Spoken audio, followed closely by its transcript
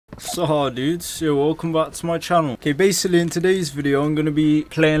So dudes, yo, welcome back to my channel. Okay, basically in today's video I'm going to be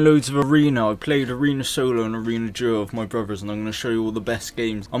playing loads of arena. I played arena solo and arena duo with my brothers and I'm going to show you all the best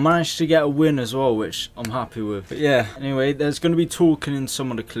games. I managed to get a win as well, which I'm happy with. But yeah, anyway, there's going to be talking in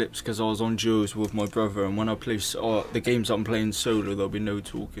some of the clips because I was on duos with my brother, and when I play the games I'm playing solo there'll be no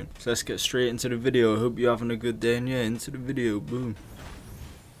talking. So let's get straight into the video. I hope you're having a good day, and yeah, into the video. Boom.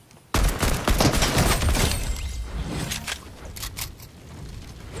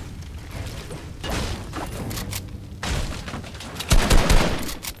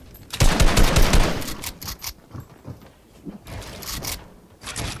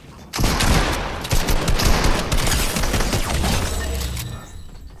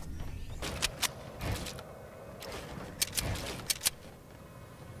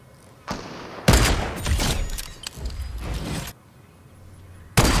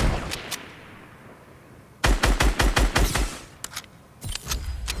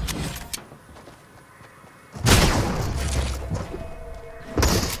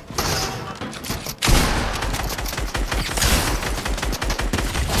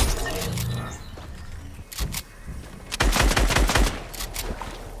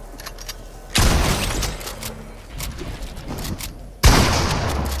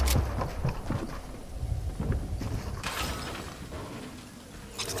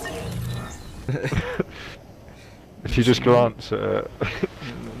 If you just glance at it.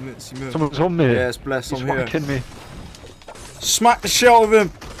 Someone's on me. Yes, bless, I'm here. He's me. Smack the shit out of him!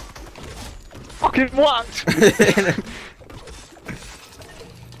 Fucking what?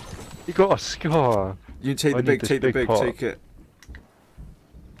 You got a scar. You take the big, take the big, pot. take it.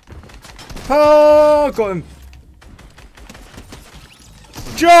 Oh, got him!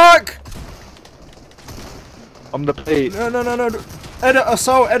 Jack! I'm the bait. No. Edit us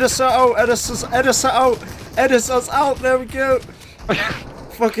out, edit us out, edit us out, edit us out, there we go.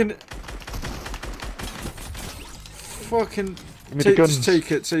 Fucking. Just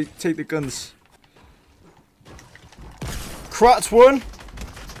take it, take the guns. Cracked one.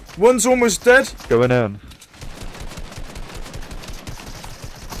 One's almost dead. Going in.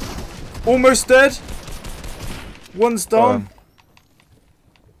 Almost dead. One's down.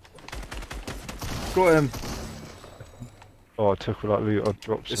 Got him. Oh, I took all that loot. I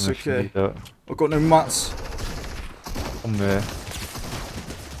dropped some. It's if you okay. need that. I've got no mats. I'm there.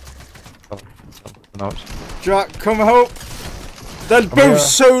 Oh, Jack, come help. They're both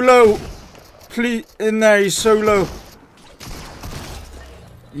so low. Please, in there, he's so low.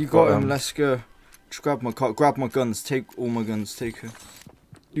 You got him. Let's go. Just grab my car. Grab my guns. Take all my guns. Take her.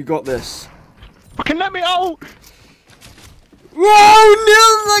 You got this. Fucking let me out! Whoa!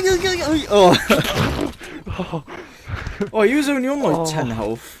 No! Oh. Oh, he was only on like 10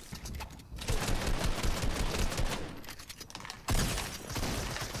 health.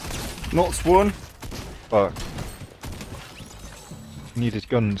 Knocked one. Fuck. Needed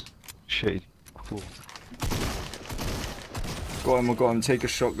guns. Shit. Cool. Got him, I got him. Take a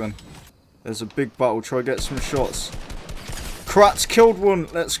shotgun. There's a big battle. Try to get some shots. Kratz killed one.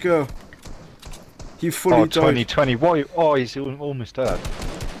 Let's go. He fully died. 20. Why? Oh, he's almost dead.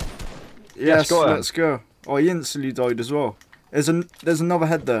 Yes, let's go. Oh, he instantly died as well. There's another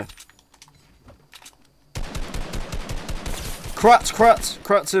head there.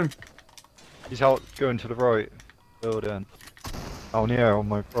 Kratz him. He's out going to the right. Building. Oh yeah, on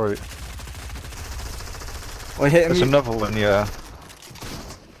my right. I hit him. There's another one, yeah.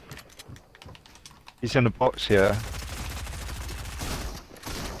 He's in the box here.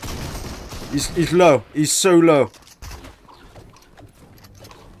 He's low. He's so low.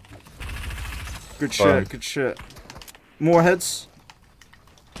 Good shit, good shit. More heads.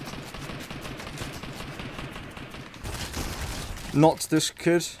 Knocked this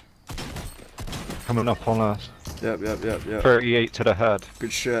kid. Coming up on us. Yep. 38 to the head.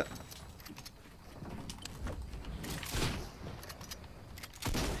 Good shit.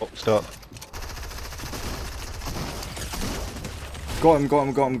 Boxed up. Got him.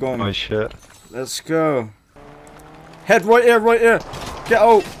 Nice shit. Let's go. Head right here. Get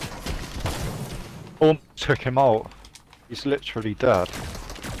out. Almost took him out. He's literally dead.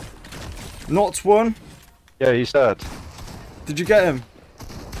 Knocked one. Yeah, he's dead. Did you get him?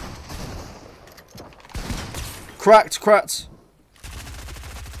 Cracked.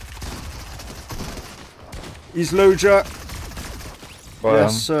 He's low, Jack.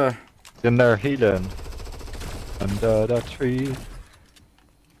 Yes, sir. In there healing. Under that tree.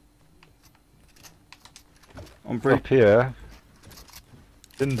 I'm Up here.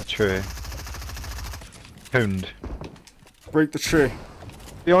 In the tree. Hound. Break the tree.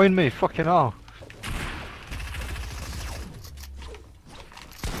 Behind me, fucking hell.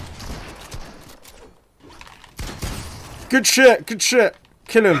 Good shit, good shit.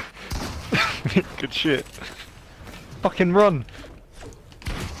 Kill him. Good shit. Fucking run.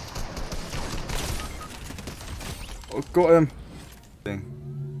 I've got him.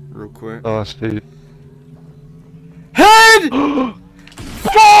 Real quick. Oh, I see. Head!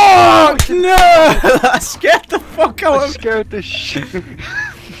 Fuck! No! That scared the fuck out of me. Scared the shit.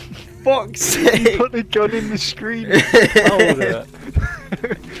 Fuck's sake. Put the gun in the screen. Oh,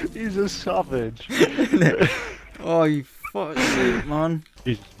 he's a savage. Oh, you fuck's sake, man.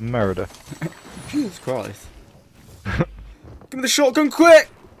 He's murder. Jesus Christ. Give me the shotgun quick!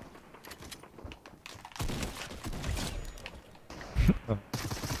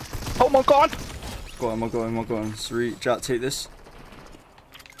 Oh my god! Got him, I got him, I got him. Sweet. Jack, take this.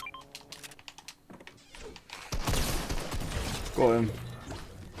 Got him.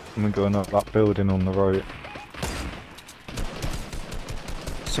 I'm going up that building on the right.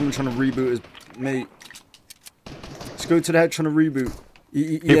 Someone trying to reboot his mate. Let's go to the head trying to reboot.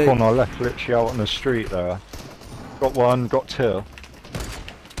 People on our left, literally out on the street there. Got one, got two.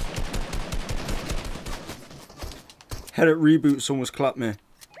 Head at reboot, someone's clapped me.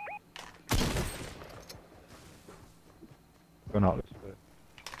 Going out this bit.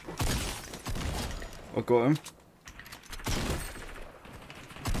 I got him.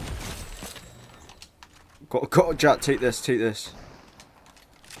 Got Jack, take this, take this.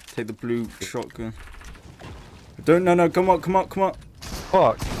 Take the blue shotgun. Don't, no, come on, come on, come on.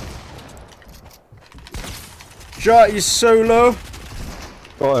 Fuck. Jack, he's so low.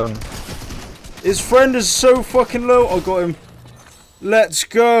 Got him. His friend is so fucking low. I got him. Let's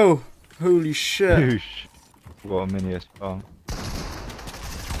go. Holy shit. Whoosh. Got a mini as well.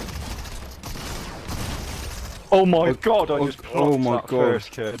 Oh my god, I just plopped that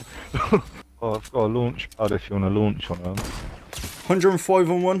first kid. Oh, I've got a launch pad if you want to launch on them. 105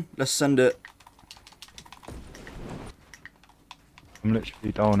 on one. Let's send it. I'm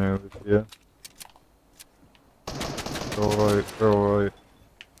literally down here with you. Alright, alright.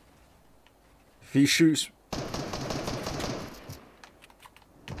 If he shoots...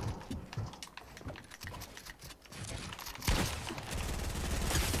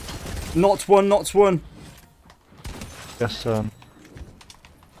 Not one, not one. Yes, the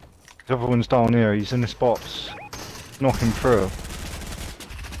other one's down here, he's in this box. Knock him through.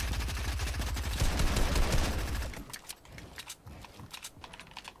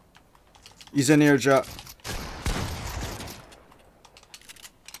 He's in here, Jack.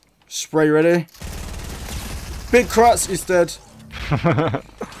 Spray ready. Big Kratz is dead.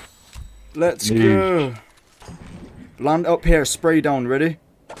 Let's go. Land up here, spray down, ready?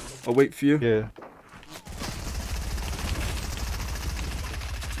 I'll wait for you. Yeah.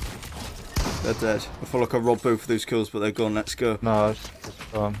 They're dead. I feel like I robbed both of those kills, but they're gone. Let's go. No,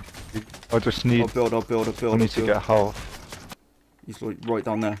 I just need... I'll build. I need to get health. He's like right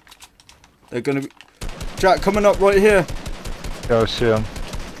down there. They're gonna be... Jack, coming up right here. Yeah, I see him.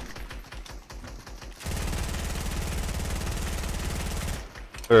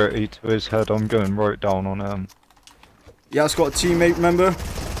 .30 to his head, I'm going right down on him. Yeah, it's got a teammate, remember?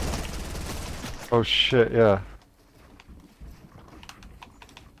 Oh shit, yeah.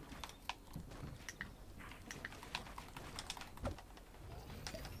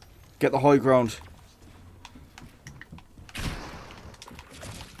 Get the high ground.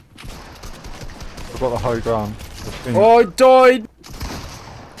 I've got the high ground. Oh, I died!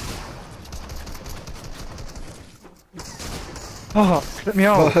 Oh, let me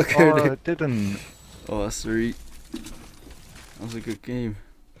out! Fuck, Oh, I didn't. Oh, that's sweet. That was a good game.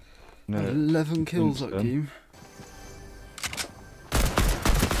 No, 11 kills that game.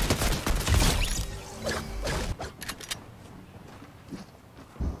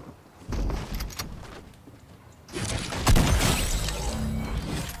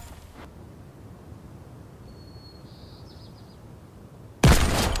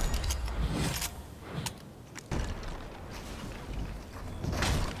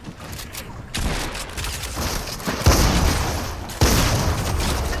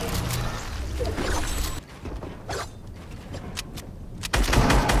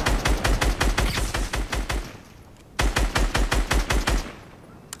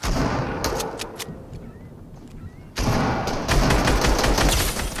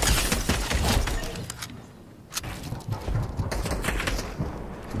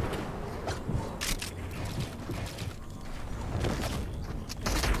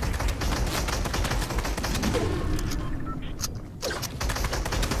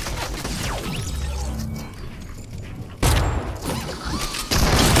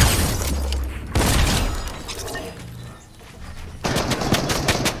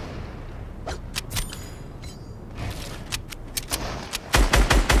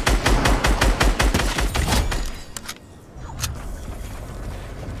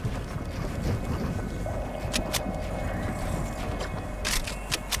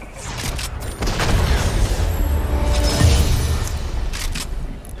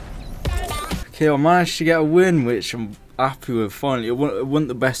 Okay, I managed to get a win, which I'm happy with finally. It wasn't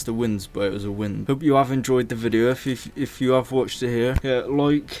the best of wins, but it was a win. Hope you have enjoyed the video. If you have watched it here,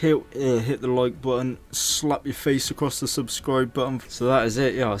 hit the like button, slap your face across the subscribe button. So that is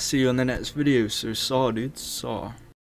it. Yeah, I'll see you on the next video. So, dudes,